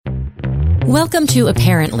Welcome to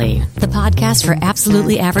Apparently, the podcast for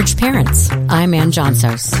absolutely average parents. I'm Ann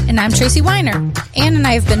Johnsos. And I'm Tracy Weiner. Ann and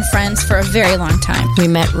I have been friends for a very long time. We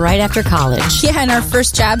met right after college. Yeah, and our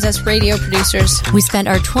first jobs as radio producers. We spent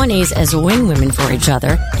our 20s as wing women for each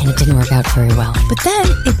other, and it didn't work out very well. But then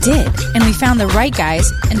it did, and we found the right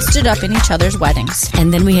guys and stood up in each other's weddings.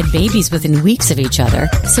 And then we had babies within weeks of each other,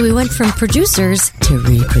 so we went from producers to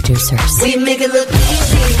reproducers. We make it look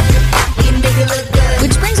easy. We make it look good.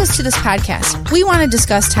 Which brings us to this podcast. We want to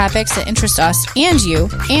discuss topics that interest us and you,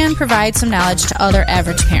 and provide some knowledge to other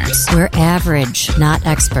average parents. We're average, not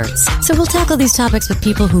experts. So we'll tackle these topics with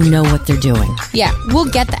people who know what they're doing. Yeah, we'll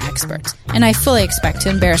get the experts, and I fully expect to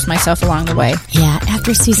embarrass myself along the way. Yeah,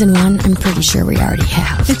 after season 1, I'm pretty sure we already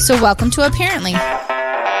have. So welcome to Apparently.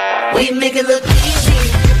 We make it look easy.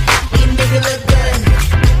 We make it look good.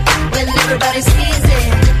 When everybody sees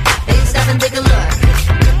it, they stop and take a look.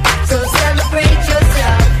 So celebrate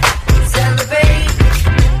yourself. Celebrate.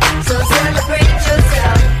 So celebrate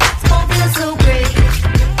yourself. It's gonna feel so great.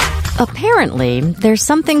 Apparently, there's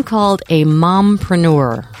something called a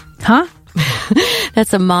mompreneur. Huh?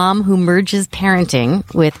 That's a mom who merges parenting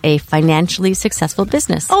with a financially successful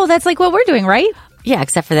business. Oh, that's like what we're doing, right? Yeah,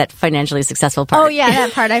 except for that financially successful part. Oh, yeah,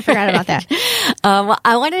 that part. I forgot about that. Well,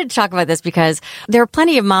 I wanted to talk about this because there are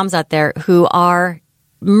plenty of moms out there who are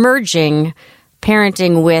merging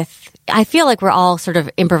parenting with, I feel like we're all sort of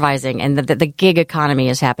improvising and the gig economy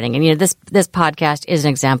is happening. And, you know, this podcast is an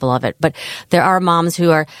example of it. But there are moms who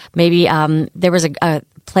are maybe, there was a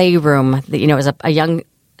playroom that, you know, it was a young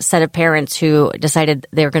set of parents who decided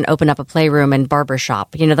they were going to open up a playroom and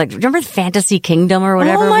barbershop. You know, like, remember Fantasy Kingdom or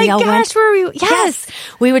whatever? Oh my we all gosh, went? were we? Yes.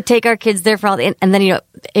 We would take our kids there for all the, and then, you know,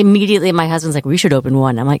 immediately my husband's like, we should open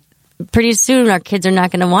one. I'm like, pretty soon our kids are not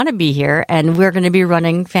going to want to be here and we're going to be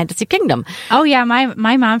running Fantasy Kingdom. Oh yeah,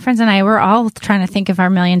 my mom friends and I were all trying to think of our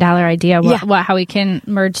 $1 million idea, how we can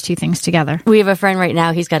merge two things together. We have a friend right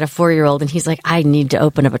now, he's got a 4-year-old and he's like, I need to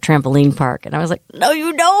open up a trampoline park. And I was like, no,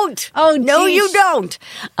 you don't. Oh, no, geez. you don't.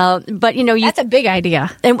 But you know, That's a big idea.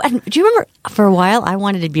 And do you remember for a while I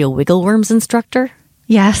wanted to be a Wiggle Worms instructor?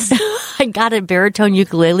 Yes. I got a baritone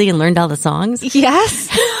ukulele and learned all the songs. Yes.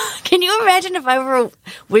 Can you imagine if I were a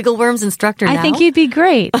Wiggle Worms instructor now? I think you'd be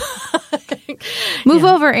great. Move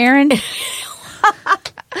over, Erin. Is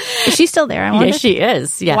she still there? I wonder. Yes, she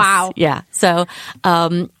is. Yes. Wow. Yeah. So,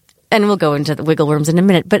 and we'll go into the Wiggle Worms in a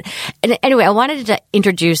minute. But anyway, I wanted to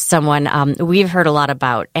introduce someone we've heard a lot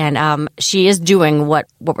about, and she is doing what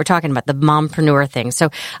we're talking about, the mompreneur thing. So,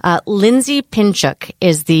 Lindsay Pinchuk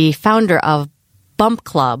is the founder of Bump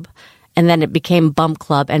Club, and then it became Bump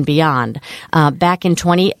Club and Beyond. Back in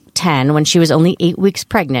 2010, when she was only 8 weeks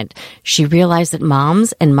pregnant, she realized that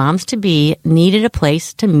moms and moms-to-be needed a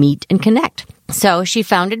place to meet and connect. So she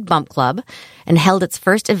founded Bump Club and held its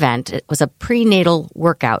first event. It was a prenatal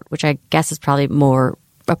workout, which I guess is probably more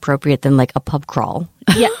appropriate than like a pub crawl.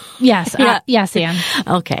 Yeah. Yes. Yes, Ann.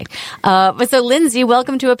 Okay. But so Lindsay,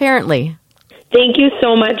 welcome to Apparently. Thank you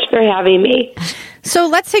so much for having me. So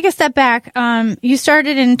let's take a step back. You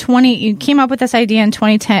started you came up with this idea in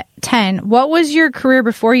 2010. What was your career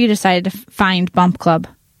before you decided to find Bump Club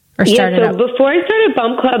or start it up? Before I started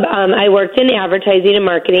Bump Club, I worked in advertising and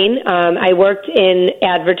marketing. I worked in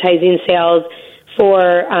advertising sales for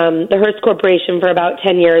the Hearst Corporation for about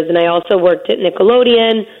 10 years, and I also worked at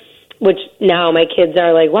Nickelodeon, which now my kids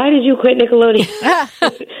are like, why did you quit Nickelodeon?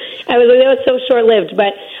 I was like, that was so short-lived,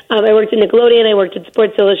 but I worked at Nickelodeon, I worked at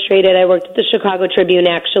Sports Illustrated, I worked at the Chicago Tribune,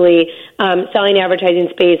 actually, selling advertising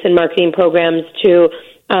space and marketing programs to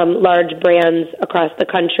large brands across the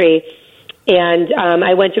country. And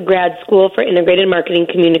I went to grad school for integrated marketing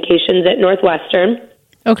communications at Northwestern.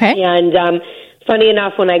 Okay. And funny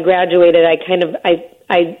enough, when I graduated,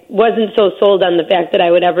 I wasn't so sold on the fact that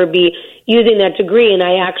I would ever be using that degree, and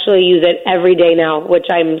I actually use it every day now, which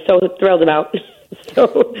I'm so thrilled about.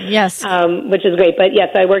 So, yes. Which is great. But yes,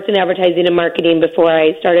 I worked in advertising and marketing before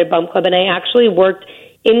I started Bump Club, and I actually worked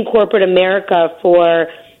in corporate America for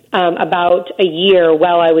about a year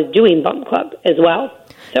while I was doing Bump Club as well.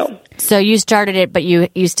 So you started it, but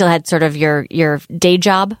you still had sort of your day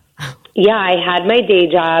job? Yeah, I had my day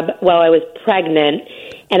job while I was pregnant,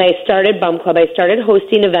 and I started Bump Club. I started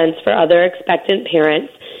hosting events for other expectant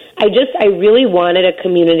parents. I really wanted a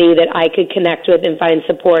community that I could connect with and find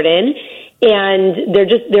support in. And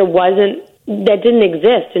that didn't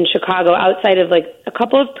exist in Chicago outside of like a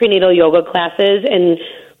couple of prenatal yoga classes. And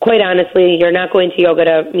quite honestly, you're not going to yoga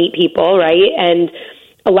to meet people, right? And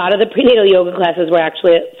a lot of the prenatal yoga classes were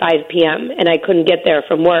actually at 5 p.m. and I couldn't get there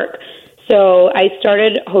from work. So I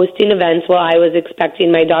started hosting events while I was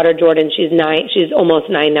expecting my daughter Jordan. She's 9. She's almost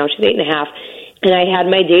 9 now. She's 8.5. and I had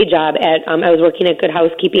my day job at, I was working at Good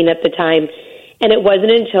Housekeeping at the time. And it wasn't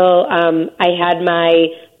until I had my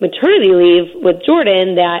maternity leave with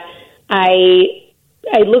Jordan that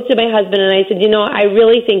I looked at my husband and I said, I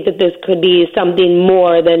really think that this could be something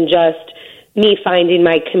more than just me finding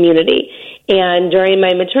my community. And during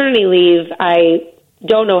my maternity leave, I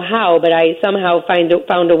don't know how, but I somehow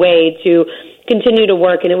found a way to continue to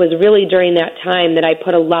work. And it was really during that time that I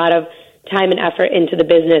put a lot of time and effort into the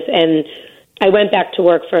business. And I went back to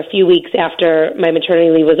work for a few weeks after my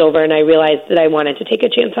maternity leave was over, and I realized that I wanted to take a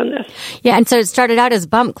chance on this. Yeah, and so it started out as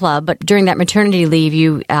Bump Club, but during that maternity leave,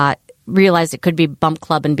 you realized it could be Bump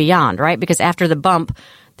Club and beyond, right? Because after the bump,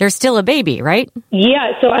 there's still a baby, right?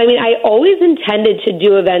 Yeah, so I always intended to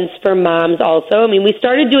do events for moms also. We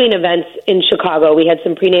started doing events in Chicago. We had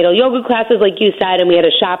some prenatal yoga classes, like you said, and we had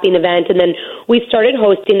a shopping event, and then we started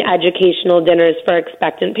hosting educational dinners for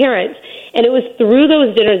expectant parents. And it was through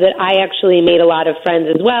those dinners that I actually made a lot of friends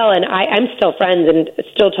as well, and I'm still friends and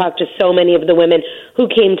still talk to so many of the women who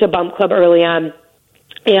came to Bump Club early on.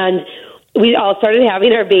 And we all started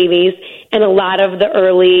having our babies, and a lot of the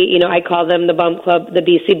early, I call them the Bump Club, the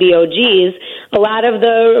BCBOGs, a lot of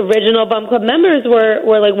the original Bump Club members were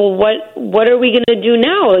like, well, what are we going to do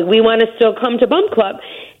now? Like, we want to still come to Bump Club.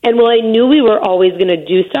 And while I knew we were always going to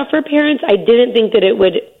do stuff for parents, I didn't think that it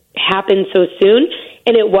would happen so soon.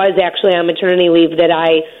 And it was actually on maternity leave that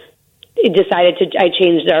I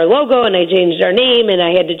changed our logo and I changed our name, and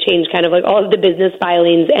I had to change kind of like all of the business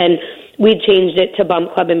filings, and we changed it to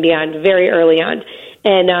Bump Club and Beyond very early on.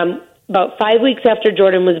 And about 5 weeks after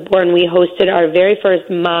Jordan was born, we hosted our very first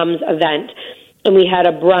mom's event, and we had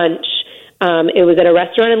a brunch. It was at a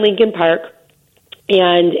restaurant in Lincoln Park,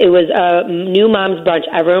 and it was a new mom's brunch.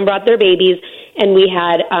 Everyone brought their babies, and we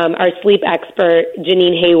had our sleep expert,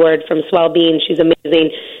 Janine Hayward from Swell Bean. She's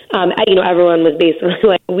amazing. Everyone was basically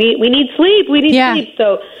like, we need sleep, we need sleep.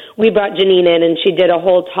 So we brought Janine in, and she did a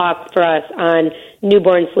whole talk for us on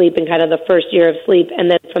newborn sleep and kind of the first year of sleep. And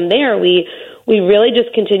then from there, we really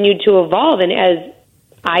just continued to evolve. And as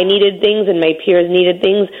I needed things and my peers needed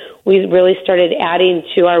things, we really started adding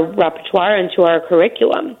to our repertoire and to our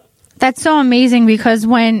curriculum. That's so amazing, because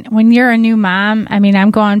when you're a new mom,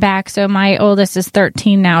 I'm going back. So my oldest is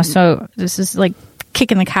 13 now. So this is like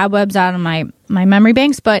kicking the cobwebs out of my memory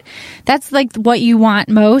banks. But that's like what you want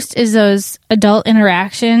most, is those adult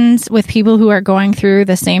interactions with people who are going through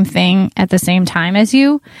the same thing at the same time as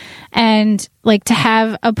you. And like to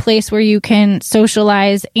have a place where you can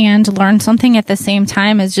socialize and learn something at the same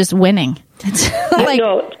time is just winning.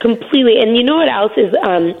 No, completely. And you know what else is,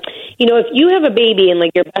 if you have a baby and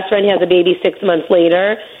like your best friend has a baby 6 months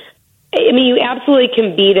later, you absolutely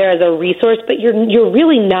can be there as a resource, but you're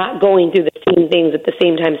really not going through the same things at the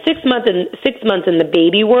same time. 6 months in the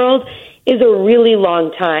baby world is a really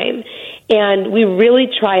long time. And we really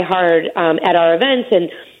try hard at our events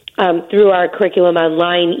and through our curriculum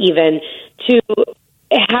online even to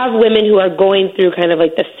have women who are going through kind of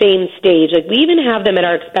like the same stage. Like we even have them at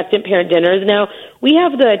our expectant parent dinners now. We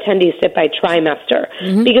have the attendees sit by trimester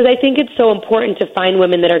because I think it's so important to find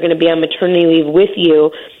women that are going to be on maternity leave with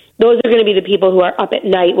you. Those are going to be the people who are up at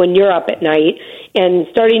night when you're up at night, and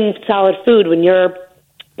starting solid food when you're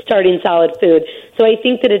starting solid food. So I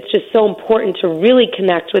think that it's just so important to really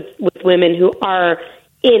connect with women who are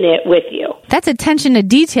in it with you. That's attention to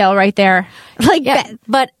detail right there.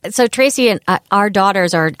 But so Tracy and our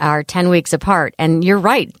daughters are 10 weeks apart, and you're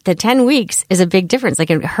right. The 10 weeks is a big difference. Like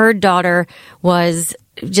her daughter was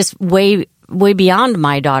just way beyond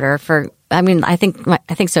my daughter I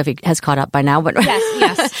think Sophie has caught up by now, but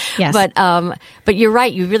yes. But you're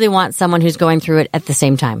right. You really want someone who's going through it at the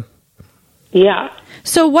same time. Yeah.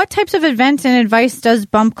 So what types of events and advice does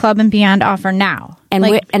Bump Club and Beyond offer now?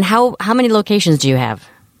 And how many locations do you have?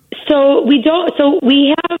 So we don't. So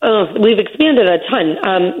we have. We've expanded a ton,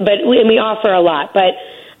 but we offer a lot. But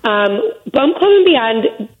Bump Club and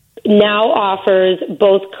Beyond now offers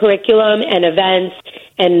both curriculum and events,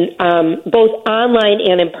 and both online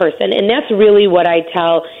and in person. And that's really what I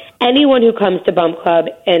tell anyone who comes to Bump Club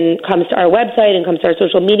and comes to our website and comes to our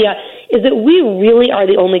social media, is that we really are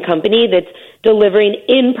the only company that's delivering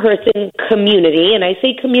in-person community. And I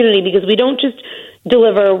say community because we don't just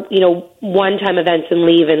deliver, one-time events and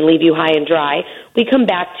leave you high and dry. We come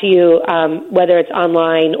back to you, whether it's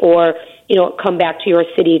online or, come back to your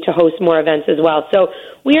city to host more events as well. So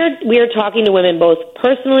we are talking to women both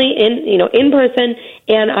personally in person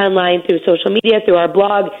and online through social media, through our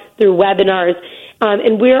blog, through webinars.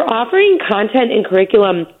 And we're offering content and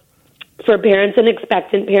curriculum for parents and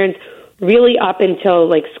expectant parents really up until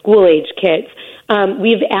like school age kids.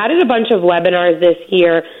 We've added a bunch of webinars this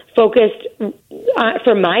year focused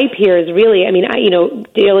for my peers, really. I mean,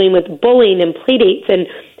 dealing with bullying and play dates and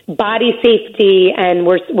body safety, and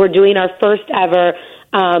we're doing our first ever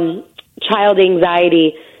child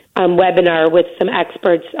anxiety webinar with some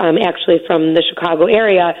experts, actually from the Chicago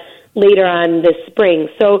area, later on this spring.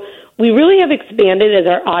 So we really have expanded as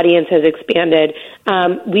our audience has expanded.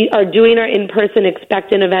 We are doing our in-person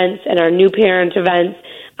expectant events and our new parent events,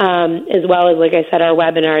 as well as, like I said, our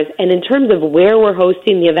webinars. And in terms of where we're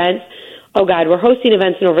hosting the events, oh God, we're hosting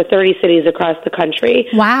events in over 30 cities across the country.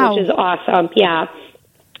 Wow. Which is awesome. Yeah.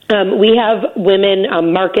 We have women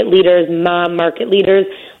market leaders, mom market leaders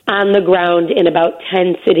on the ground in about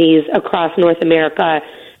 10 cities across North America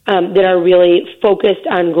that are really focused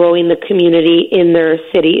on growing the community in their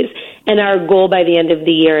cities. And our goal by the end of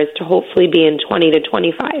the year is to hopefully be in 20 to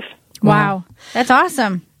 25. Wow. That's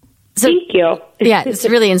awesome. So, thank you. Yeah, it's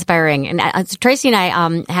really inspiring. And so Tracy and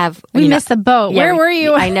I have... We missed the boat. Yeah, Where were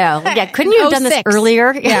you? I know. Yeah, couldn't you have done this 06.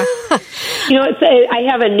 earlier? Yeah. I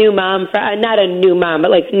have a new mom, not a new mom, but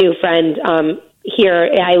like new friend here.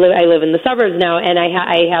 I live in the suburbs now, and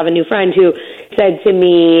I have a new friend who said to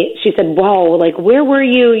me, she said, "Whoa, like where were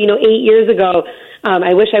you, 8 years ago?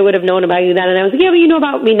 I wish I would have known about you then." And I was like, "Yeah, but you know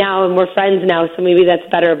about me now, and we're friends now, so maybe that's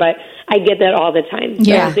better." But I get that all the time.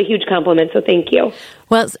 So Yeah. it's a huge compliment, so thank you.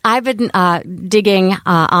 Well, I've been digging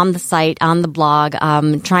on the site, on the blog,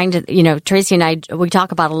 trying to, Tracy and I, we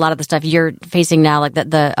talk about a lot of the stuff you're facing now, like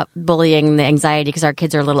the bullying, the anxiety, because our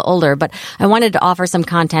kids are a little older. But I wanted to offer some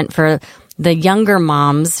content for the younger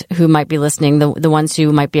moms who might be listening, the ones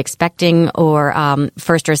who might be expecting or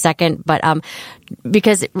first or second, but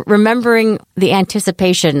because remembering the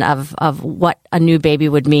anticipation of what a new baby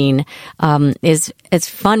would mean it's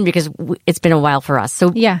fun because it's been a while for us.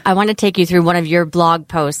 So Yeah. I want to take you through one of your blog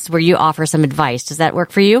posts where you offer some advice. Does that work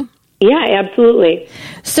for you? Yeah, absolutely.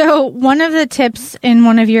 So one of the tips in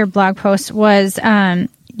one of your blog posts was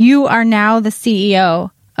you are now the CEO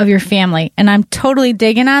of your family. And I'm totally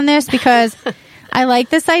digging on this because I like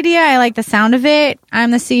this idea. I like the sound of it. I'm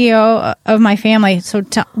the CEO of my family. So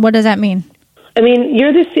what does that mean? I mean,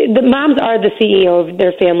 the moms are the CEO of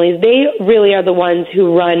their families. They really are the ones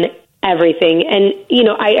who run everything. And,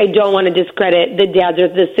 I don't want to discredit the dads or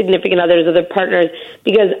the significant others or the partners,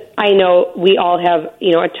 because I know we all have,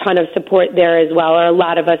 a ton of support there as well, or a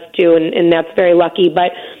lot of us do, and that's very lucky.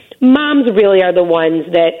 But moms really are the ones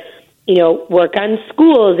that, work on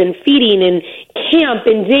schools and feeding and camp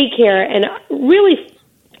and daycare. And really,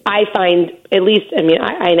 I find, at least,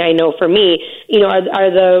 I know for me,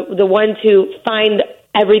 are the ones who find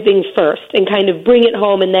everything first and kind of bring it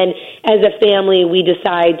home. And then as a family, we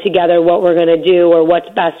decide together what we're going to do or what's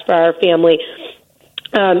best for our family.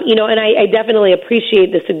 And I definitely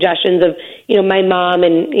appreciate the suggestions of, my mom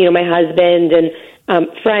and, my husband and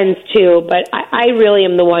friends too. But I really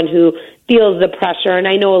am the one who feels the pressure, and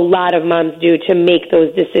I know a lot of moms do, to make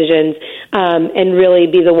those decisions and really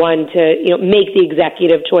be the one to make the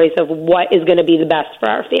executive choice of what is going to be the best for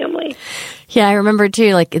our family. Yeah, I remember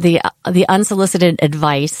too, like the unsolicited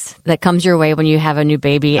advice that comes your way when you have a new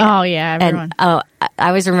baby. Oh yeah, everyone. And I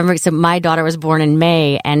always remember. So my daughter was born in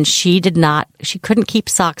May, and she couldn't keep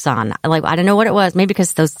socks on. Like I don't know what it was, maybe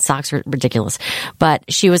because those socks were ridiculous. But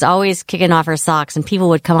she was always kicking off her socks, and people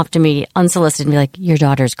would come up to me unsolicited and be like, "Your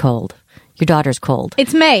daughter's cold. Your daughter's cold."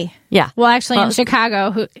 It's May. Yeah. Well, actually, in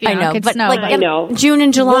Chicago, I know, it could but snow. like I know. June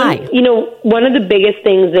and July. One of the biggest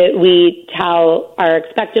things that we tell our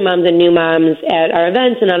expectant moms and new moms at our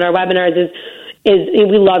events and on our webinars is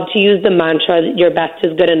we love to use the mantra that your best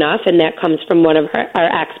is good enough, and that comes from one of our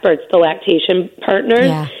experts, the lactation partners.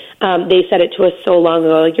 Yeah. They said it to us so long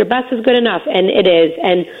ago, like, your best is good enough, and it is.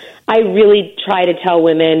 And I really try to tell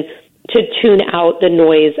women to tune out the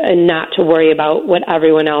noise and not to worry about what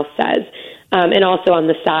everyone else says. And also on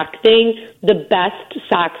the sock thing, the best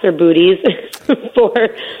socks or booties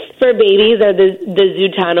for babies are the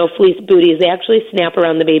Zutano fleece booties. They actually snap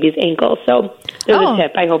around the baby's ankle. So there's a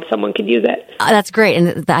tip. I hope someone could use it. That's great.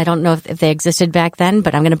 And I don't know if they existed back then,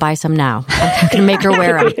 but I'm going to buy some now. I'm going to make her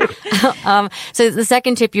wear them. So the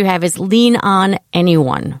second tip you have is lean on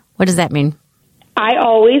anyone. What does that mean? I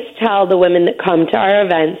always tell the women that come to our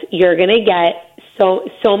events, you're going to get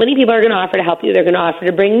so many people are going to offer to help you. They're going to offer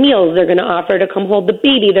to bring meals. They're going to offer to come hold the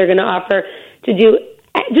baby. They're going to offer to do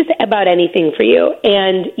just about anything for you,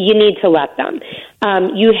 and you need to let them.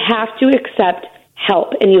 You have to accept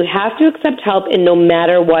help, and you have to accept help in no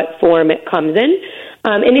matter what form it comes in.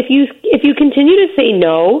 And if you continue to say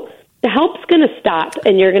no, the help's going to stop,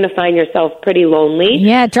 and you're going to find yourself pretty lonely.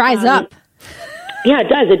 Yeah, it dries up. Yeah, it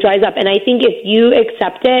does. It dries up. And I think if you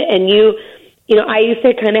accept it and you I used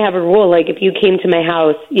to kind of have a rule, like if you came to my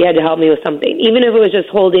house, you had to help me with something, even if it was just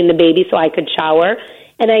holding the baby so I could shower.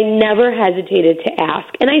 And I never hesitated to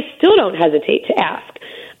ask, and I still don't hesitate to ask.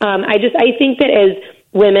 I think that as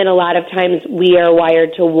women, a lot of times we are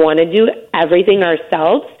wired to want to do everything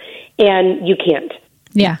ourselves, and you can't.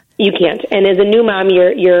 Yeah. You can't. And as a new mom,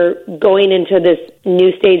 you're going into this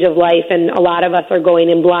new stage of life, and a lot of us are going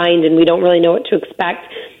in blind, and we don't really know what to expect.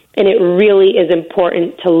 And it really is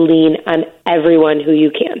important to lean on everyone who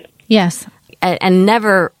you can. Yes. And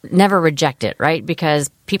never reject it, right?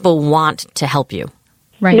 Because people want to help you.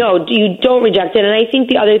 Right. No, you don't reject it. And I think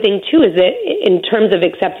the other thing, too, is that in terms of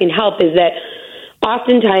accepting help is that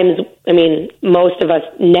oftentimes, most of us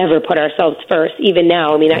never put ourselves first, even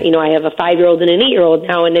now. I have a 5-year-old and an 8-year-old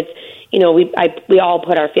now, and it's, we all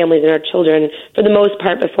put our families and our children, for the most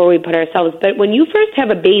part, before we put ourselves. But when you first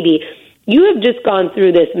have a baby, you have just gone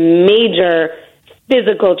through this major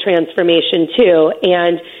physical transformation, too,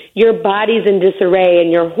 and your body's in disarray,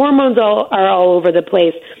 and your hormones are all over the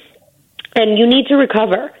place, and you need to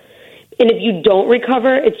recover. And if you don't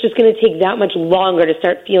recover, it's just going to take that much longer to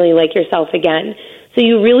start feeling like yourself again. So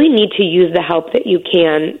you really need to use the help that you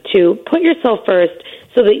can to put yourself first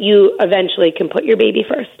so that you eventually can put your baby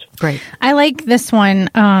first. Great. I like this one,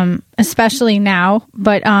 especially now,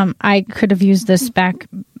 but I could have used this back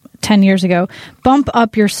 10 years ago. Bump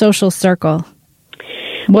up your social circle.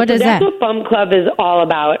 What is that? That's what Bump Club is all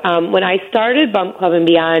about. When I started Bump Club and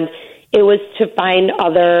Beyond, it was to find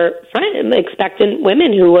other expectant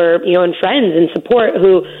women who were, and friends and support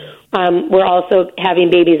who were also having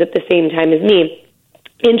babies at the same time as me.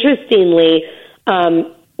 Interestingly,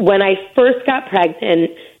 when I first got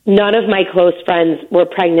pregnant, none of my close friends were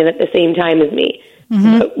pregnant at the same time as me.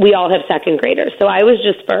 Mm-hmm. We all have second graders, so I was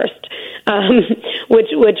just first,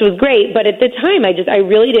 which was great. But at the time, I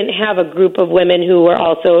really didn't have a group of women who were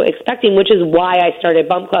also expecting, which is why I started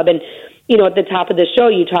Bump Club. And at the top of the show,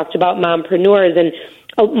 you talked about mompreneurs, and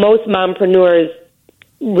most mompreneurs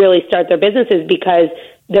really start their businesses because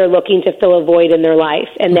they're looking to fill a void in their life.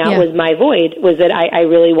 And that was my void, was that I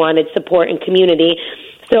really wanted support and community.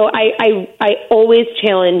 So I always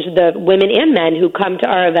challenge the women and men who come to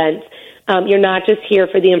our events. You're not just here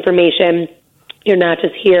for the information. You're not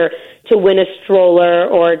just here to win a stroller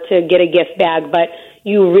or to get a gift bag, but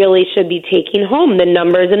you really should be taking home the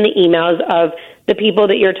numbers and the emails of the people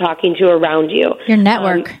that you're talking to around you. Your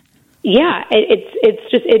network. You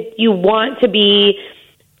want to be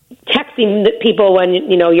texting the people when,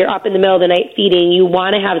 you're up in the middle of the night feeding. You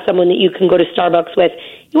want to have someone that you can go to Starbucks with.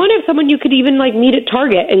 You want to have someone you could even meet at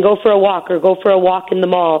Target and go for a walk, or go for a walk in the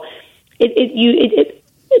mall.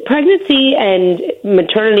 Pregnancy and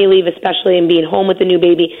maternity leave, especially, and being home with a new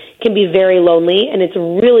baby, can be very lonely, and it's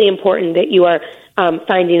really important that you are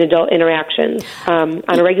finding adult interactions on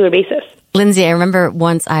a regular basis. Lindsay, I remember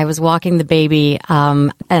once I was walking the baby,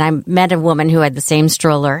 and I met a woman who had the same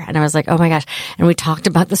stroller, and I was like, oh my gosh. And we talked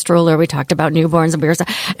about the stroller, we talked about newborns,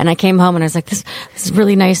 and I came home and I was like, this is a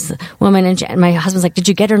really nice woman. And my husband's like, did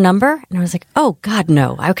you get her number? And I was like, oh God,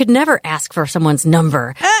 no. I could never ask for someone's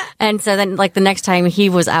number. And so then, the next time he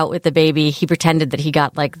was out with the baby, he pretended that he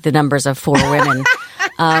got the numbers of 4 women.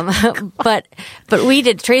 But we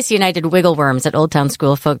did, Tracy and I did Wiggle Worms at Old Town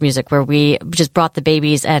School of Folk Music, where we just brought the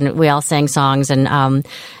babies and we all sang songs and had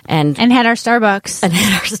our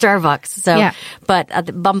Starbucks. So, yeah. But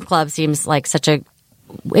the Bump Club seems like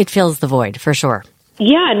it fills the void for sure.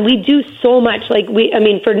 Yeah, and we do so much. We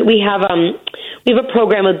have a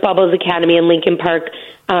program with Bubbles Academy in Lincoln Park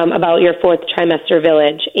about your 4th trimester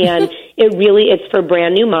village, and it's for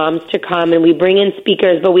brand new moms to come, and we bring in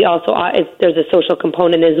speakers, but we also there's a social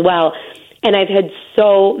component as well. And I've had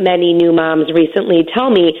so many new moms recently tell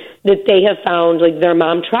me that they have found their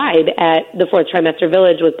mom tribe at the 4th trimester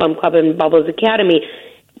village with Bump Club and Bubbles Academy.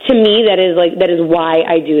 To me, that is why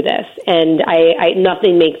I do this, and I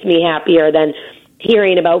nothing makes me happier than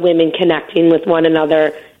hearing about women connecting with one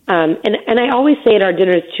another. And I always say at our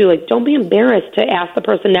dinners too, don't be embarrassed to ask the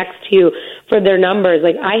person next to you for their numbers.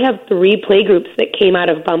 I have 3 play groups that came out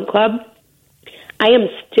of Bump Club. I am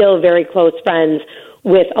still very close friends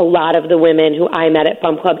with a lot of the women who I met at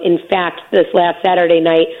Bump Club. In fact, this last Saturday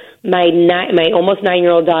night, my almost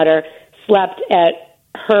 9-year-old daughter slept at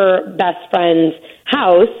her best friend's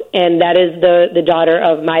house, and that is the daughter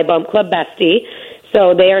of my Bump Club bestie.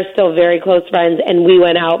 So they are still very close friends, and we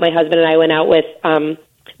went out, my husband and I went out with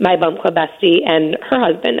my Bump Club bestie and her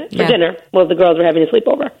husband for dinner while the girls were having a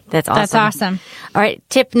sleepover. That's awesome. That's awesome. All right,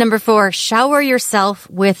 tip number 4, shower yourself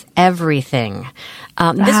with everything.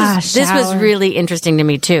 This was really interesting to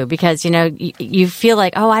me too, because you feel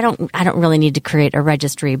like, oh, I don't really need to create a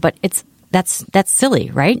registry, but that's silly,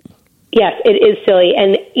 right? Yes, it is silly.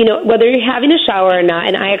 And, whether you're having a shower or not,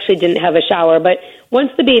 and I actually didn't have a shower, but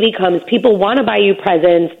once the baby comes, people want to buy you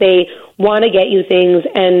presents. They want to get you things.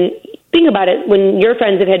 And think about it. When your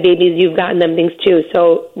friends have had babies, you've gotten them things too.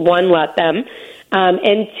 So, one, let them.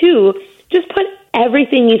 And two, just put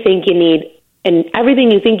everything you think you need and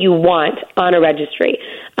everything you think you want on a registry.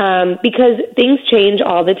 Because things change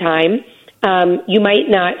all the time. You might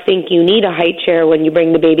not think you need a height chair when you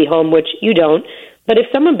bring the baby home, which you don't. But if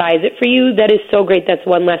someone buys it for you, that is so great. That's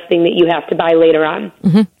one less thing that you have to buy later on.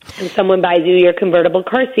 Mm-hmm. If someone buys you your convertible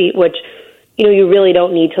car seat, which, you really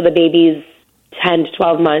don't need till the baby's 10 to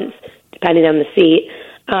 12 months, depending on the seat,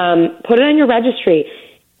 put it on your registry.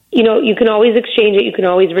 You can always exchange it. You can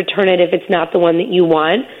always return it if it's not the one that you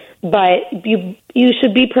want. But you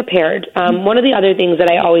should be prepared. One of the other things that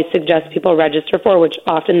I always suggest people register for, which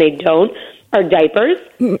often they don't, are diapers,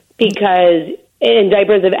 because in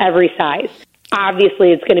diapers of every size.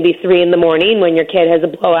 Obviously, it's going to be 3 in the morning when your kid has a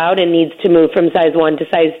blowout and needs to move from size 1 to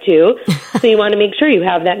size 2. So you want to make sure you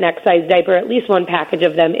have that next size diaper, at least one package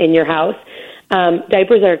of them in your house.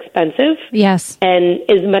 Diapers are expensive. Yes. And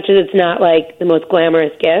as much as it's not like the most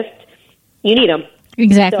glamorous gift, you need them.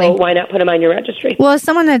 Exactly. So why not put them on your registry? Well, as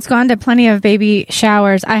someone that's gone to plenty of baby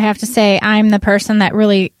showers, I have to say I'm the person that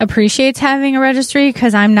really appreciates having a registry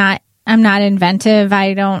because I'm not inventive.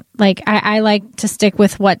 I don't I like to stick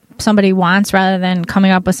with what somebody wants rather than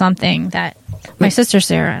coming up with something that my sister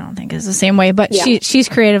Sarah, I don't think is the same way, but she's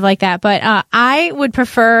creative like that. But I would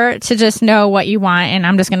prefer to just know what you want and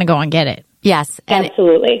I'm just going to go and get it. Yes, and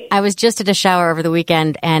absolutely. I was just at a shower over the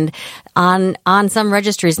weekend, and on some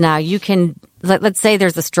registries now, you can, let's say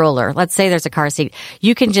there's a stroller, let's say there's a car seat,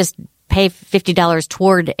 you can just pay $50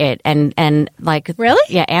 toward it, and really?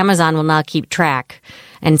 Yeah, Amazon will now keep track,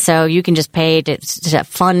 and so you can just pay to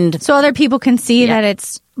fund, so other people can see that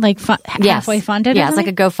it's halfway funded. Yeah, it's like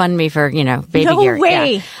a GoFundMe for baby gear. No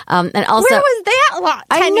way. Yeah. And also, where was that?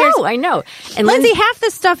 10 years? I know. And Lindsay, half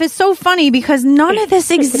this stuff is so funny because none of this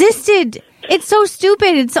existed. It's so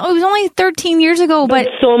stupid. It was only 13 years ago, but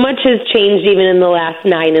so much has changed even in the last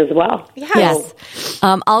 9 as well. Yes.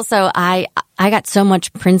 Also, I got so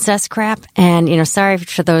much princess crap, and sorry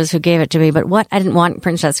for those who gave it to me, but I didn't want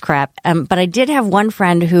princess crap. But I did have one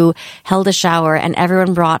friend who held a shower, and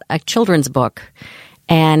everyone brought a children's book.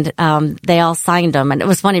 And they all signed them. And it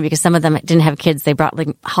was funny because some of them didn't have kids. They brought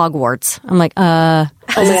Hogwarts. I'm like, oh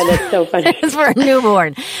my God, that's so funny. It's for a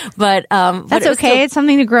newborn. But that's okay. It's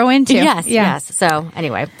something to grow into. Yes. So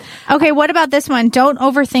anyway. Okay, what about this one? Don't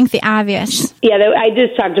overthink the obvious. Yeah, I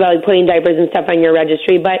just talked about putting diapers and stuff on your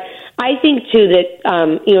registry. But I think, too, that,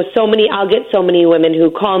 I'll get so many women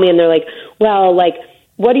who call me and they're like, well,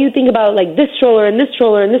 what do you think about this stroller and this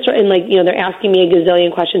stroller and this stroller? And they're asking me a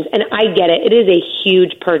gazillion questions, and I get it. It is a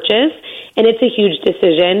huge purchase and it's a huge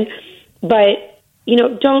decision, but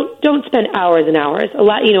don't spend hours and hours. A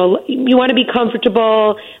lot, you want to be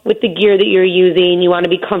comfortable with the gear that you're using. You want to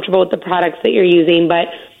be comfortable with the products that you're using, but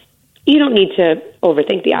you don't need to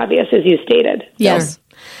overthink the obvious, as you stated. Yes. So.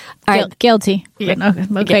 All right. Guilty.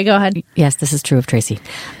 Okay, go ahead. Yes, this is true of Tracy.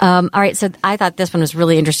 All right, so I thought this one was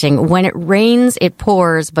really interesting. When it rains, it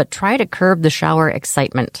pours, but try to curb the shower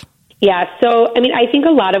excitement. Yeah, so, I think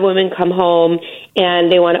a lot of women come home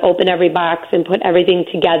and they want to open every box and put everything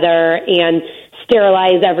together and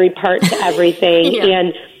sterilize every part to everything. Yeah.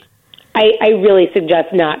 And I really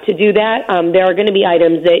suggest not to do that. There are going to be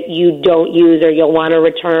items that you don't use or you'll want to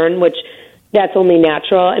return, which that's only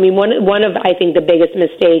natural. One of, I think, the biggest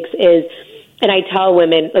mistakes is, and I tell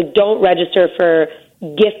women, don't register for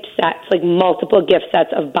gift sets, multiple gift sets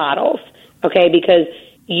of bottles, okay? Because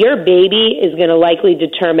your baby is going to likely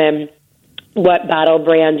determine what bottle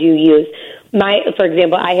brand you use. For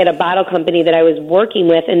example, I had a bottle company that I was working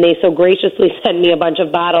with, and they so graciously sent me a bunch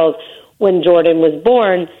of bottles when Jordan was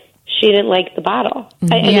born. She didn't like the bottle. She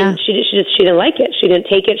didn't like it. She didn't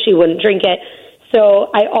take it. She wouldn't drink it.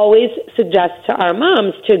 So I always suggest to our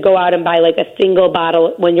moms to go out and buy a single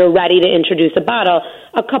bottle when you're ready to introduce a bottle,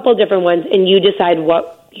 a couple different ones, and you decide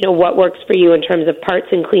what works for you in terms of parts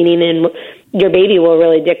and cleaning, and your baby will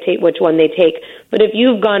really dictate which one they take. But if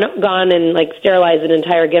you've gone and sterilized an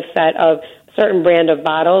entire gift set of a certain brand of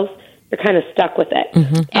bottles, you're kind of stuck with it.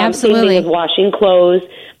 Mm-hmm. Absolutely. Same thing with washing clothes.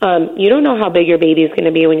 You don't know how big your baby is going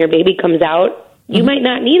to be when your baby comes out. You might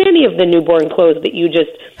not need any of the newborn clothes that you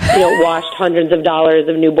just, washed hundreds of dollars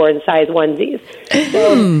of newborn size onesies.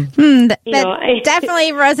 So, that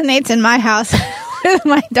definitely resonates in my house with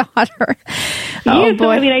my daughter. Oh,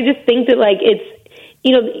 boy. I just think that it's,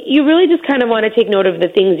 you really just kind of want to take note of the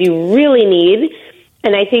things you really need.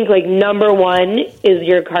 And I think number one is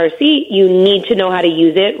your car seat. You need to know how to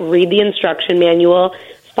use it. Read the instruction manual.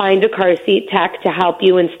 find a car seat tech to help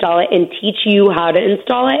you install it and teach you how to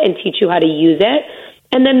install it and teach you how to use it.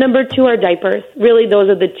 And then number 2 are diapers. Really, those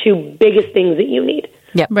are the 2 biggest things that you need.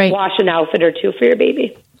 Yep. Right. Wash an outfit or 2 for your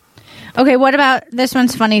baby. Okay, what about, this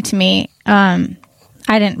one's funny to me.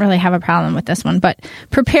 I didn't really have a problem with this one, but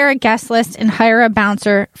prepare a guest list and hire a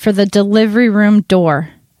bouncer for the delivery room door.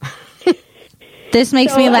 This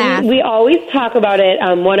makes me laugh. We always talk about it.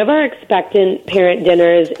 One of our expectant parent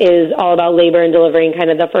dinners is all about labor and delivery and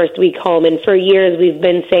kind of the first week home. And for years, we've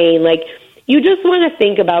been saying, like, you just want to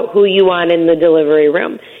think about who you want in the delivery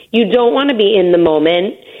room. You don't want to be in the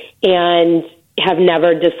moment and have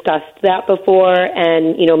never discussed that before.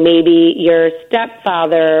 And, you know, maybe your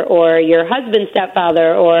stepfather or your husband's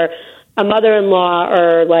stepfather or a mother-in-law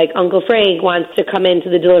or like Uncle Frank wants to come into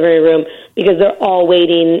the delivery room because they're all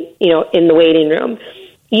waiting, you know, in the waiting room.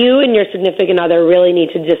 You and your significant other really need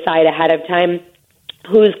to decide ahead of time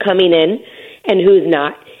who's coming in and who's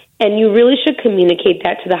not. And you really should communicate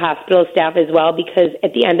that to the hospital staff as well, because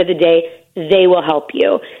at the end of the day, they will help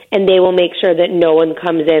you and they will make sure that no one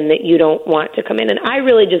comes in that you don't want to come in. And I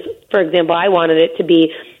really just, for example, I wanted it to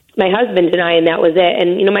be my husband and I, and that was it.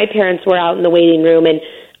 And, you know, my parents were out in the waiting room, and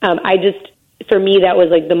for me, that was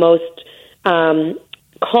like the most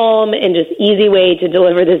calm and just easy way to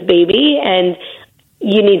deliver this baby. And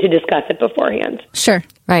you need to discuss it beforehand. Sure.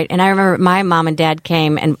 Right. And I remember my mom and dad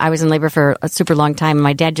came, and I was in labor for a super long time. And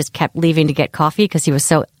my dad just kept leaving to get coffee because he was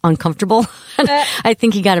so uncomfortable. I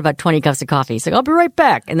think he got about 20 cups of coffee. He's like, I'll be right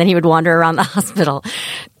back. And then he would wander around the hospital.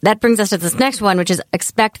 That brings us to this next one, which is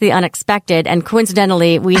expect the unexpected. And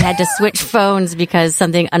coincidentally, we had to switch phones because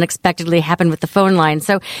something unexpectedly happened with the phone line.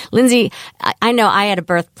 So, Lindsay, I know I had a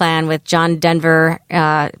birth plan with John Denver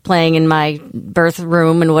playing in my birth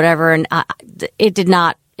room and whatever, and it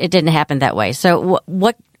didn't happen that way. So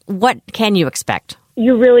what can you expect?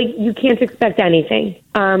 You can't expect anything.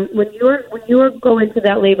 When you go into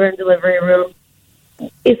that labor and delivery room,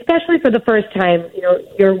 especially for the first time, you know,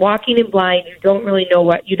 you're walking in blind, you don't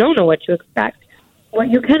know what to expect. What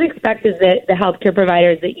you can expect is that the healthcare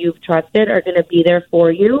providers that you've trusted are going to be there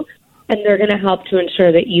for you, and they're going to help to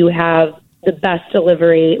ensure that you have the best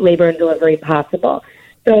labor and delivery possible.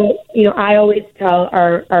 So, you know, I always tell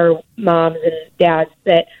our moms and dads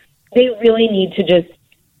that they really need to just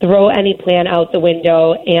throw any plan out the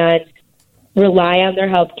window and rely on their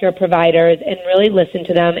healthcare providers and really listen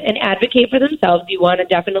to them and advocate for themselves. You want to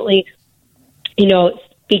definitely, you know,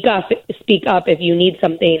 speak up if you need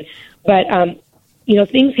something. But, you know,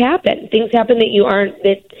 things happen that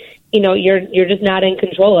you're just not in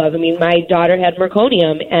control of. I mean, my daughter had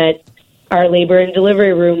meconium, and our labor and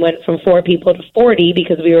delivery room went from 4 people to 40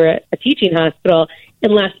 because we were a teaching hospital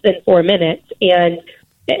in less than 4 minutes. And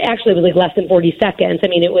it actually was like less than 40 seconds. I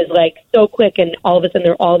mean, it was like so quick, and all of a sudden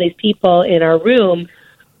there were all these people in our room.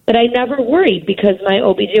 But I never worried because my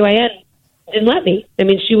OBGYN didn't let me. I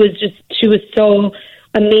mean, she was so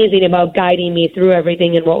amazing about guiding me through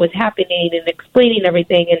everything and what was happening and explaining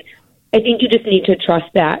everything. And I think you just need to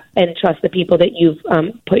trust that and trust the people that you've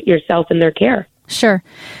put yourself in their care. Sure.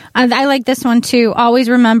 I like this one too. Always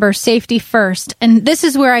remember safety first. And this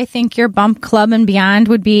is where I think your Bump Club and Beyond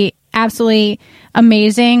would be absolutely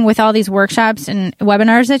amazing with all these workshops and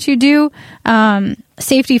webinars that you do.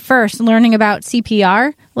 Safety first, learning about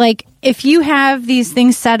CPR. Like if you have these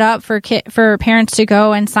things set up for parents to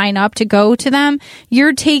go and sign up to go to them,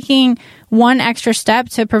 you're taking one extra step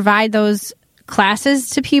to provide those classes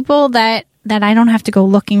to people that I don't have to go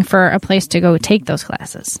looking for a place to go take those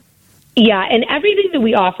classes. Yeah, and everything that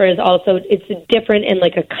we offer is also, it's different and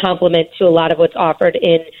like a complement to a lot of what's offered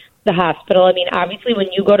in the hospital. I mean, obviously when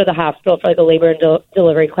you go to the hospital for like a labor and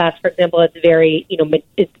delivery class, for example, it's very, you know,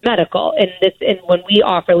 it's medical. And when we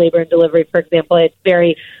offer labor and delivery, for example, it's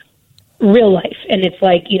very real life. And it's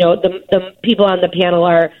like, you know, the people on the panel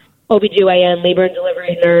are OBGYN, labor and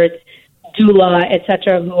delivery nerds, doula, et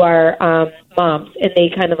cetera, who are moms. And they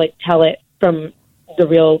kind of like tell it from the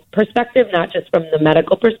real perspective, not just from the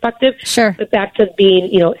medical perspective. Sure. But back to being,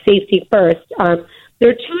 you know, safety first. There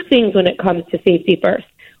are 2 things when it comes to safety first.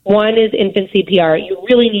 One is infant CPR.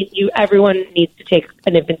 Everyone needs to take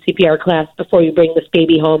an infant CPR class before you bring this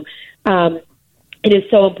baby home. It is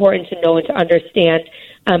so important to know and to understand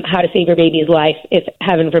how to save your baby's life if,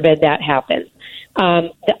 heaven forbid, that happens.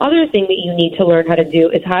 The other thing that you need to learn how to do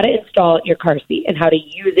is how to install your car seat and how to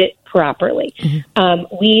use it properly.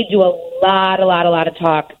 Mm-hmm. We do a lot of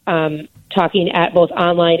talking at both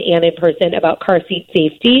online and in person about car seat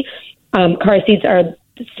safety. Car seats are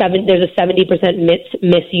there's a 70%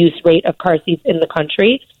 misuse rate of car seats in the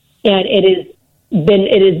country, and it has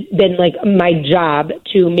been like my job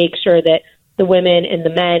to make sure that the women and the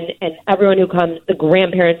men and everyone who comes, the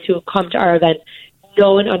grandparents who come to our events,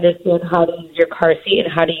 know and understand how to use your car seat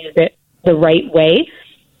and how to use it the right way.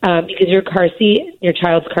 Because your car seat, your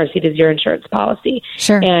child's car seat is your insurance policy.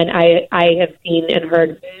 Sure. And I have seen and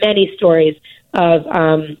heard many stories of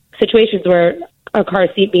situations where a car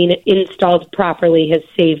seat being installed properly has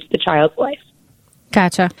saved the child's life.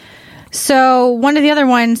 Gotcha. So one of the other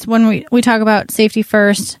ones, when we talk about safety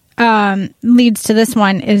first, leads to this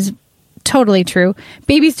one is totally true.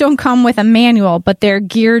 Babies don't come with a manual, but their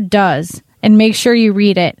gear does. And make sure you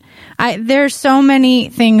read it. There's so many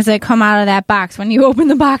things that come out of that box when you open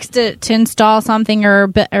the box to install something or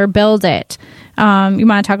build it. You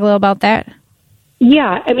want to talk a little about that?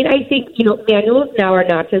 Yeah, I mean, I think manuals now are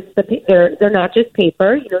not just they're not just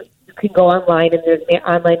paper. You can go online and there's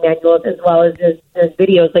online manuals as well as there's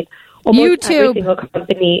videos like almost YouTube. Every single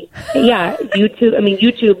company. Yeah, YouTube. I mean,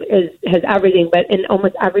 YouTube has everything, but in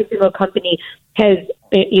almost every single company has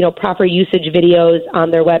proper usage videos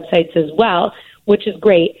on their websites as well, which is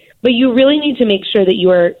great. But you really need to make sure that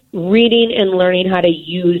you are reading and learning how to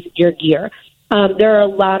use your gear. There are a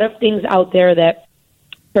lot of things out there that,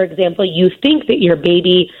 for example, you think that your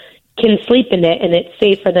baby can sleep in it and it's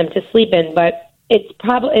safe for them to sleep in, but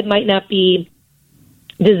it might not be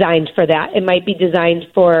designed for that. It might be designed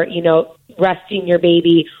for, resting your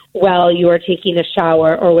baby while you are taking a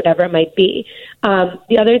shower or whatever it might be.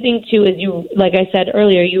 The other thing, too, is like I said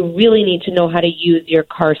earlier, you really need to know how to use your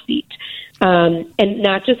car seat. And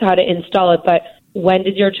not just how to install it, but when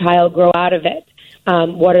did your child grow out of it?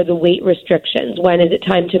 What are the weight restrictions? When is it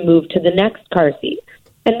time to move to the next car seat?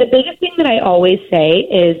 And the biggest thing that I always say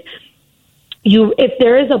is if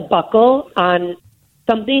there is a buckle on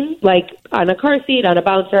something, like on a car seat, on a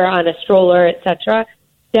bouncer, on a stroller, etc.,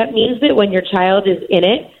 that means that when your child is in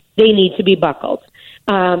it, they need to be buckled.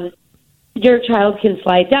 Your child can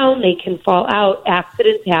slide down, they can fall out,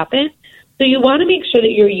 accidents happen. So you want to make sure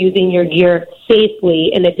that you're using your gear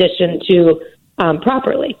safely in addition to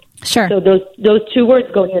properly. Sure. So those two words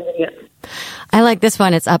go hand in hand. I like this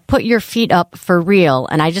one. It's put your feet up for real.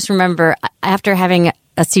 And I just remember after having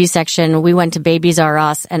a C-section, we went to Babies R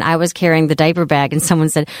Us and I was carrying the diaper bag and someone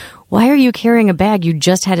said, "Why are you carrying a bag? You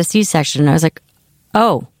just had a C-section." And I was like,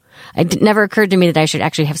 oh. It never occurred to me that I should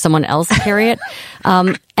actually have someone else carry it.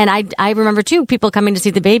 And I remember, too, people coming to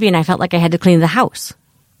see the baby, and I felt like I had to clean the house.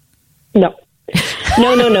 No.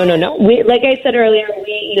 We, like I said earlier,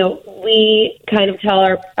 we kind of tell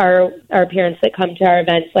our parents that come to our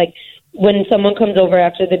events, like, when someone comes over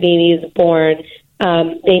after the baby is born,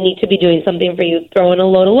 they need to be doing something for you. Throw in a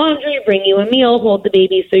load of laundry, bring you a meal, hold the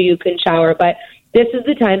baby so you can shower. But this is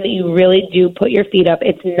the time that you really do put your feet up.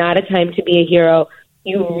 It's not a time to be a hero.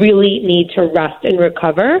 You really need to rest and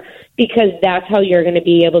recover because that's how you're going to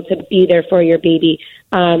be able to be there for your baby.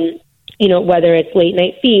 Whether it's late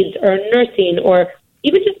night feeds or nursing or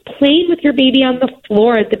even just playing with your baby on the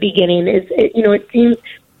floor at the beginning it seems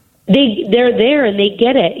they're there and they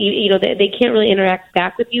get it. They can't really interact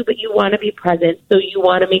back with you, but you want to be present. So you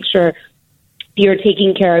want to make sure you're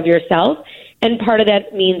taking care of yourself. And part of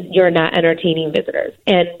that means you're not entertaining visitors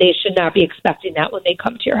and they should not be expecting that when they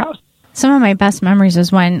come to your house. Some of my best memories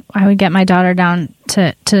is when I would get my daughter down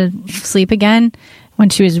to sleep again when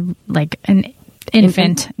she was like an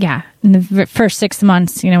infant. Yeah. In the first 6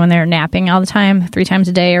 months, when they were napping all the time, 3 times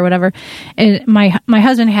a day or whatever. And my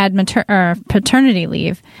husband had paternity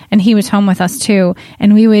leave and he was home with us too.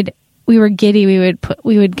 And we were giddy.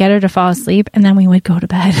 We would get her to fall asleep and then we would go to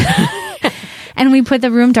bed. And we put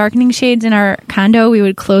the room darkening shades in our condo. We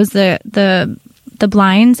would close the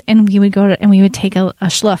blinds and we would we would take a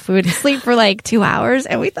schluff. We would sleep for like 2 hours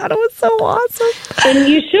and we thought it was so awesome. And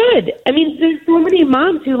you should. I mean, there's so many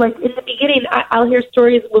moms who, like, in the beginning, I'll hear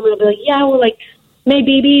stories where women will be like, yeah, well, like, my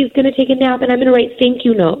baby's going to take a nap and I'm going to write thank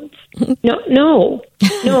you notes. No.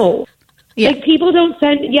 Yeah. Like, people don't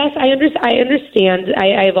send, yes, I understand.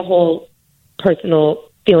 I have a whole personal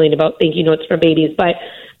feeling about thank you notes for babies, but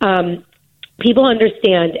people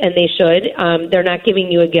understand, and they should. They're not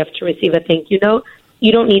giving you a gift to receive a thank you note.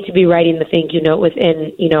 You don't need to be writing the thank you note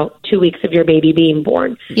within, 2 weeks of your baby being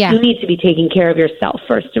born. Yeah. You need to be taking care of yourself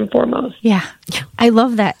first and foremost. Yeah. I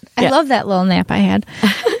love that. I love that little nap I had.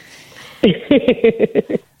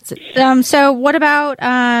 So what about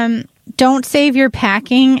don't save your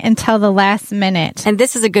packing until the last minute? And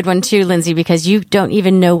this is a good one, too, Lindsay, because you don't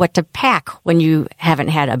even know what to pack when you haven't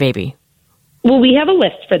had a baby. Well, we have a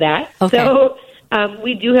list for that. Okay. So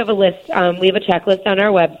we do have a list. We have a checklist on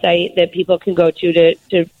our website that people can go to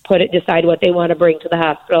decide what they want to bring to the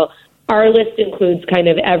hospital. Our list includes kind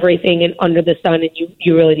of everything and under the sun, and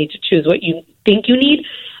you really need to choose what you think you need.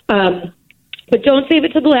 But don't save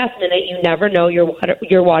it to the last minute. You never know.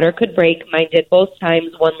 Your water could break. Mine did both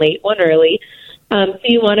times, one late, one early. So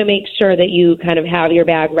you want to make sure that you kind of have your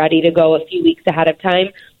bag ready to go a few weeks ahead of time.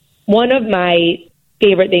 One of my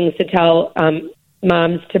favorite things to tell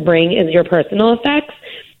moms to bring is your personal effects.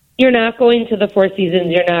 You're not going to the Four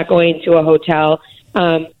Seasons. You're not going to a hotel.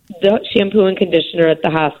 The shampoo and conditioner at the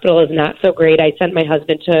hospital is not so great. I sent my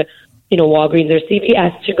husband to, Walgreens or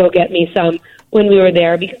CVS to go get me some when we were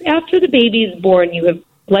there, because after the baby is born, you have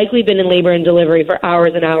likely been in labor and delivery for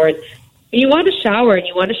hours and hours. You want to shower, and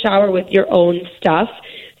you want to shower with your own stuff,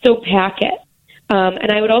 so pack it.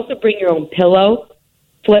 And I would also bring your own pillow.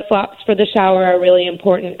 Flip-flops for the shower are really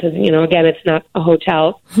important because, again, it's not a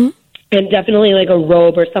hotel. Mm-hmm. And definitely like a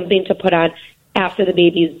robe or something to put on after the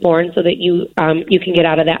baby is born so that you can get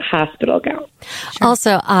out of that hospital gown. Sure.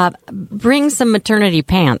 Also, bring some maternity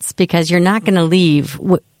pants because you're not going to leave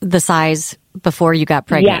the size before you got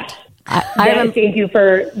pregnant. Yes. Thank you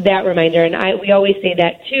for that reminder. And we always say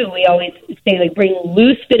that too. We always say bring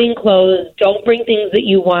loose fitting clothes. Don't bring things that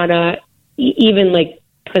you want to even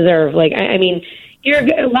preserve.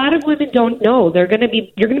 A lot of women don't know you're going to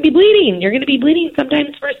be bleeding. You're going to be bleeding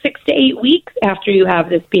sometimes for 6 to 8 weeks after you have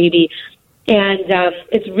this baby. And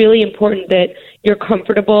it's really important that you're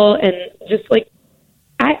comfortable and just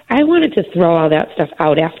I wanted to throw all that stuff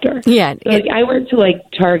out after. Yeah. So, I went to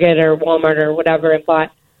Target or Walmart or whatever and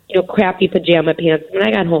bought, crappy pajama pants. When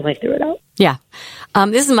I got home, I threw it out. Yeah.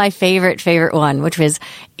 This is my favorite one, which was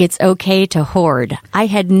it's okay to hoard. I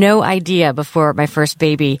had no idea before my first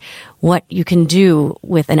baby what you can do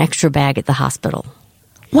with an extra bag at the hospital.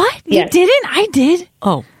 What? Yes. You didn't? I did.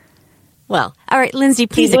 Oh. Well, all right, Lindsay,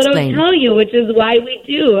 please People explain. Don't tell you, which is why we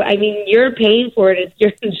do. I mean, you're paying for it. It's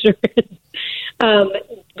your insurance.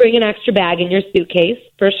 Bring an extra bag in your suitcase,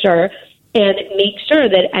 for sure, and make sure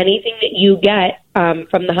that anything that you get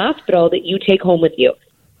from the hospital that you take home with you.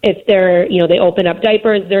 If they're, they open up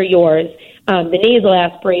diapers, they're yours. The nasal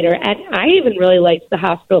aspirator, and I even really liked the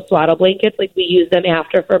hospital swaddle blankets. We use them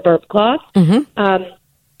after for burp cloths. Mm-hmm.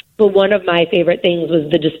 But one of my favorite things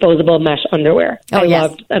was the disposable mesh underwear. I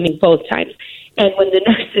loved, both times. And when the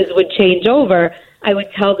nurses would change over, I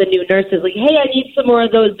would tell the new nurses, hey, I need some more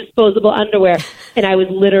of those disposable underwear. And I was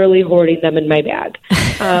literally hoarding them in my bag.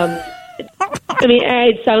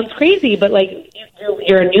 It sounds crazy, but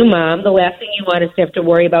you're a new mom. The last thing you want is to have to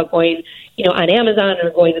worry about going, on Amazon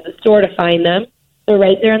or going to the store to find them. They're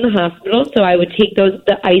right there in the hospital. So I would take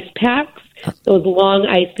the ice packs, those long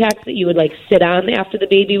ice packs that you would sit on after the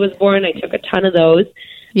baby was born. I took a ton of those.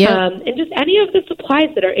 Yeah. And just any of the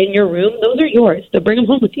supplies that are in your room, those are yours. So bring them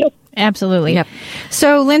home with you. Absolutely. Yep.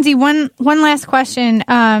 So, Lindsay, one last question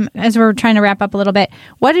as we're trying to wrap up a little bit.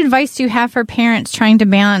 What advice do you have for parents trying to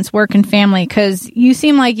balance work and family? Because you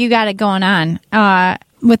seem like you got it going on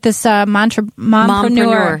with this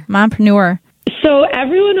mompreneur. So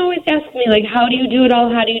everyone always asks me, how do you do it all?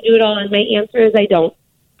 How do you do it all? And my answer is I don't.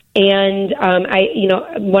 And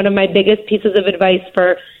one of my biggest pieces of advice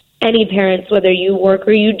for any parents, whether you work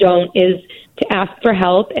or you don't, is to ask for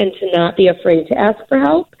help and to not be afraid to ask for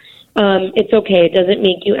help. It's okay. It doesn't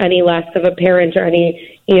make you any less of a parent or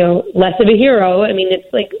any, less of a hero. It's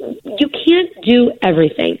you can't do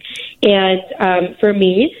everything. And for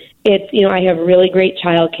me, it's, I have really great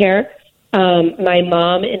childcare. My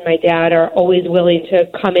mom and my dad are always willing to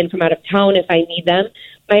come in from out of town if I need them.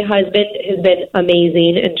 My husband has been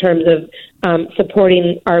amazing in terms of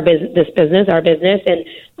supporting our business,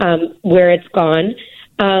 and where it's gone.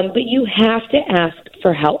 But you have to ask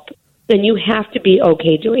for help, and you have to be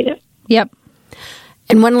okay doing it. Yep.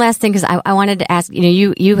 And one last thing, because I wanted to ask,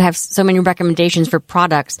 you have so many recommendations for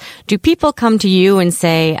products. Do people come to you and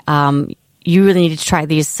say, you really need to try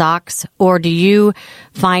these socks? Or do you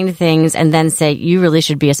find things and then say, you really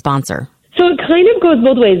should be a sponsor? So it kind of goes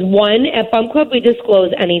both ways. One, at Bump Club, we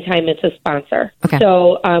disclose anytime it's a sponsor. Okay.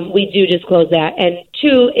 So we do disclose that. And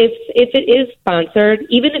two, if it is sponsored,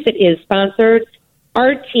 even if it is sponsored,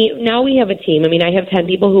 our team, now we have a team. I have 10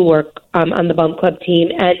 people who work on the Bump Club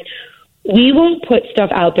team, and we won't put stuff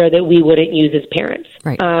out there that we wouldn't use as parents.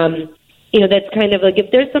 Right. That's kind of if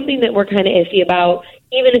there's something that we're kind of iffy about,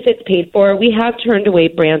 even if it's paid for, we have turned away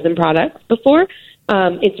brands and products before.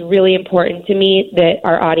 It's really important to me that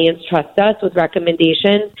our audience trusts us with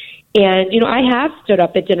recommendations. And, I have stood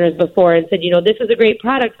up at dinners before and said, this is a great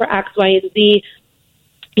product for X, Y, and Z,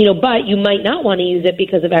 but you might not want to use it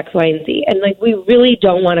because of X, Y, and Z. And, we really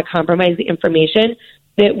don't want to compromise the information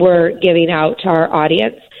that we're giving out to our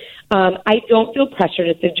audience. I don't feel pressure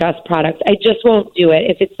to suggest products. I just won't do it.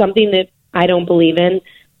 If it's something that I don't believe in,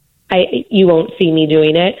 you won't see me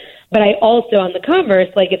doing it. But I also, on the converse,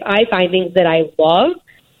 if I find things that I love,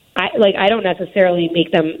 I don't necessarily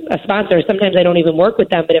make them a sponsor. Sometimes I don't even work with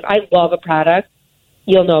them. But if I love a product,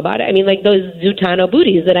 you'll know about it. I mean, like those Zutano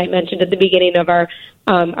booties that I mentioned at the beginning of our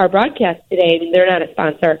broadcast today. I mean, they're not a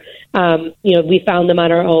sponsor. We found them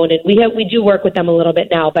on our own, and we do work with them a little bit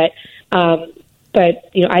now. But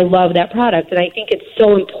I love that product, and I think it's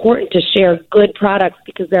so important to share good products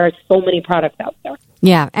because there are so many products out there.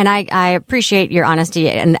 Yeah, and I appreciate your honesty,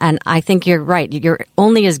 and I think you're right. You're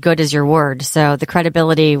only as good as your word, so the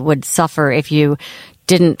credibility would suffer if you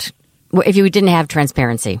didn't have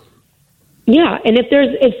transparency. Yeah, and if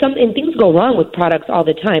things go wrong with products all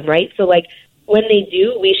the time, right? So like when they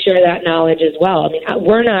do, we share that knowledge as well. I mean,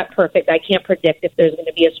 we're not perfect. I can't predict if there's going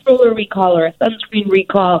to be a stroller recall or a sunscreen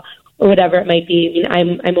recall or whatever it might be. I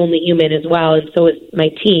mean, I'm only human as well, and so is my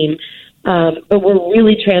team. But we're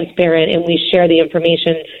really transparent, and we share the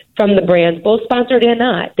information from the brands, both sponsored and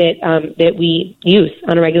not, that we use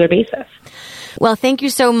on a regular basis. Well, thank you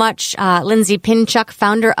so much, Lindsay Pinchuk,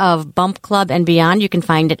 founder of Bump Club and Beyond. You can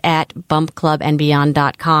find it at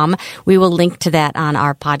bumpclubandbeyond.com. We will link to that on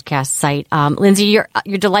our podcast site. Lindsay, you're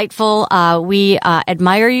delightful. We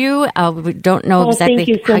admire you. We don't know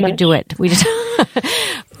exactly how you do it. We just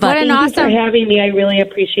Thank you for having me. I really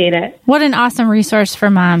appreciate it. What an awesome resource for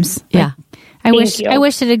moms. Yeah. I wish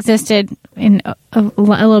it existed in a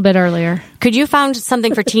little bit earlier. Could you found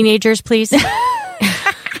something for teenagers, please?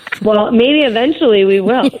 Well, maybe eventually we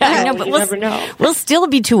will. Yeah, I know, but we'll never know. We'll still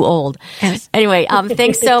be too old. Yes. Anyway,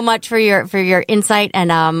 thanks so much for your insight,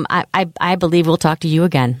 and I believe we'll talk to you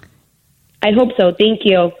again. I hope so. Thank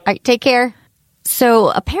you. All right, take care. So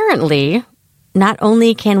apparently, not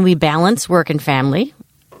only can we balance work and family,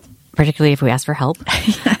 particularly if we ask for help,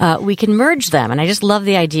 we can merge them. And I just love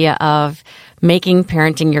the idea of making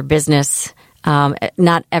parenting your business.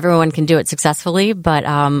 Not everyone can do it successfully, but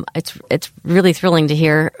it's really thrilling to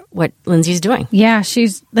hear what Lindsay's doing. Yeah,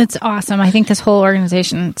 that's awesome. I think this whole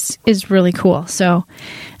organization is really cool. So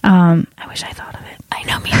I wish I thought of it. I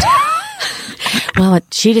know, me too. Well,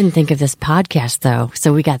 she didn't think of this podcast, though,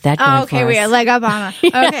 so we got that going for us. Okay, we got a leg up on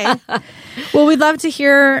it. Okay. Well, we'd love to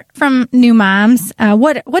hear from new moms.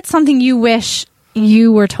 What's something you wish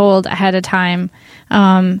you were told ahead of time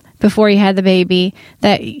before you had the baby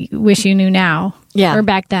that you wish you knew now or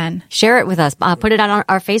back then? Share it with us. Put it on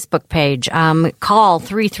our Facebook page. Call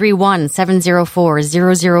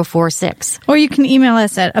 331-704-0046. Or you can email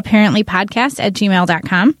us at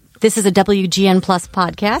apparentlypodcast@gmail.com. This is a WGN Plus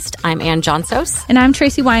podcast. I'm Ann Johnsos. And I'm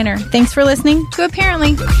Tracy Weiner. Thanks for listening to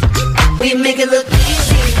Apparently. We make it look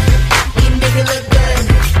easy. We make it look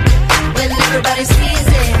good. When everybody sees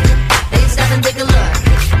it, they stop and take a look.